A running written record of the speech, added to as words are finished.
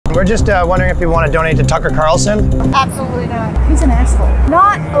We're just wondering if people want to donate to Tucker Carlson. Absolutely not. He's an asshole.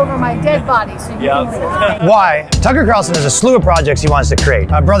 Not over my dead body, so you can Why? Tucker Carlson has a slew of projects he wants to create.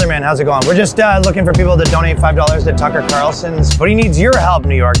 Brother man, how's it going? We're just looking for people to donate $5 to Tucker Carlson's, but he needs your help,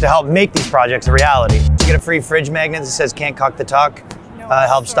 New York, to help make these projects a reality. You get a free fridge magnet that says "Can't Cock the Tuck."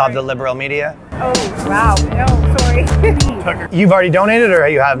 Help stop the liberal media. Oh, wow. No, sorry. You've already donated, or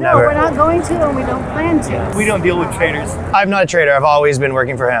you have never? No, we're not going to, and we don't plan to. We don't deal with traders. I'm not a trader. I've always been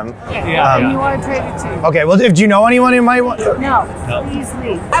working for him. And you are a trader too. Okay, well, do you know anyone who might want? No, please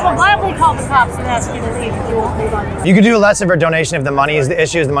leave. I will gladly call the cops and ask you to leave if you won't leave on me. You could do less of a donation if the money is the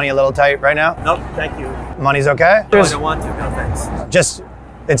issue. Is the money a little tight right now? Nope, thank you. Money's okay? No, I don't want to, no thanks. Just,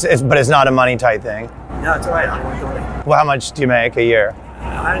 but it's not a money tight thing. No, it's all right, I don't want to donate. Well, how much do you make a year?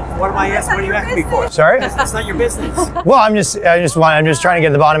 What are you asking me for? Sorry? That's not your business. Well, I'm just trying to get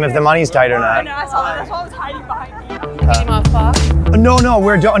to the bottom if the money's tight or not. That's why I was hiding behind you. No,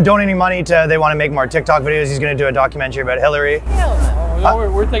 we're donating money to, they want to make more TikTok videos. He's going to do a documentary about Hillary. No,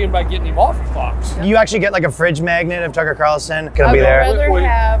 we're thinking about getting him off of Fox. You actually get like a fridge magnet of Tucker Carlson. Could be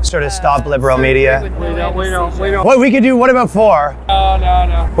there. Sort of stop liberal media. We don't. What we could do, what about 4?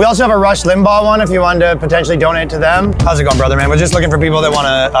 No. We also have a Rush Limbaugh one if you wanted to potentially donate to them. How's it going, brother man? We're just looking for people that want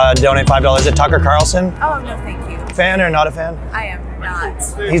to donate $5 to Tucker Carlson. Oh, no, thank you. Fan or not a fan? I am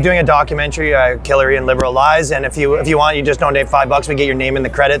not. He's doing a documentary, Hillary and Liberal Lies, and if you want, you just donate $5. We get your name in the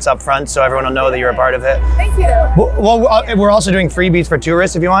credits up front so everyone will know that you're a part of it. Thank you. Well, we're also doing freebies for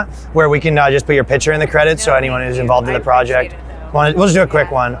tourists if you want, where we can just put your picture in the credits so anyone who's involved in the project. We'll just do a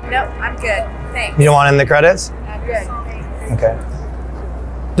quick one. Nope, I'm good. Thanks. You don't want it in the credits? I'm good. Okay.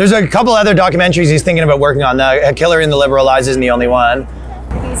 There's a couple other documentaries he's thinking about working on. Hillary and the Liberal Lies isn't the only one.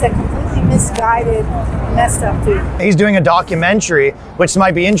 He's a completely misguided, messed up dude. He's doing a documentary, which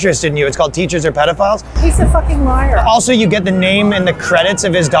might be interested in you. It's called Teachers Are Pedophiles. He's a fucking liar. Also, you get the name in the credits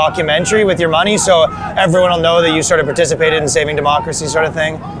of his documentary with your money, so everyone will know that you sort of participated in saving democracy sort of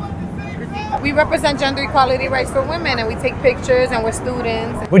thing. We represent gender equality rights for women, and we take pictures, and we're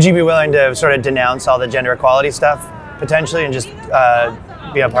students. Would you be willing to sort of denounce all the gender equality stuff, potentially, and just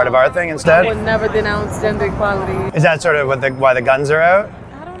be a part of our thing instead? I would never denounce gender equality. Is that sort of why the guns are out?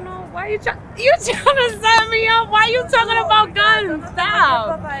 I don't know. Why you trying to set me up? Why are you talking about guns?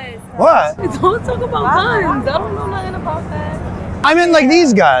 Stop. What? Don't talk about guns. I don't know nothing about that. I meant like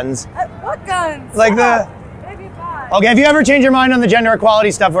these guns. What guns? Like the... Maybe 5. Okay, if you ever change your mind on the gender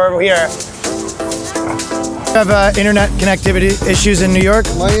equality stuff, we're over here. Have internet connectivity issues in New York?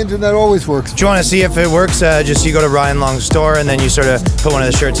 My internet always works. Do you want to see if it works? Just you go to Ryan Long's store and then you sort of put one of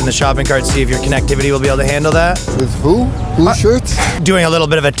the shirts in the shopping cart, see if your connectivity will be able to handle that. With who? Whose shirts? Doing a little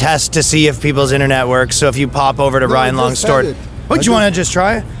bit of a test to see if people's internet works. So if you pop over to Ryan Long's store, what you want to just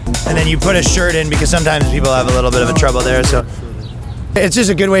try? And then you put a shirt in because sometimes people have a little bit of a trouble there. So it's just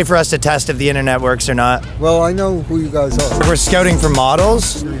a good way for us to test if the internet works or not. Well, I know who you guys are. We're scouting for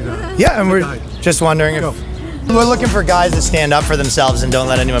models. Yeah, and we're just wondering if... We're looking for guys that stand up for themselves and don't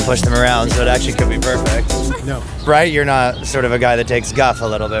let anyone push them around, so it actually could be perfect. No. Right? You're not sort of a guy that takes guff a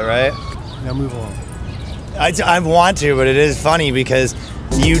little bit, right? Now move along. I want to, but it is funny because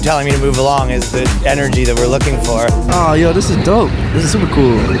you telling me to move along is the energy that we're looking for. Oh, yo, this is dope. This is super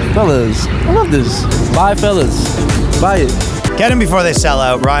cool. Fellas, I love this. Buy, fellas. Buy it. Get them before they sell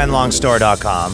out. RyanLongStore.com.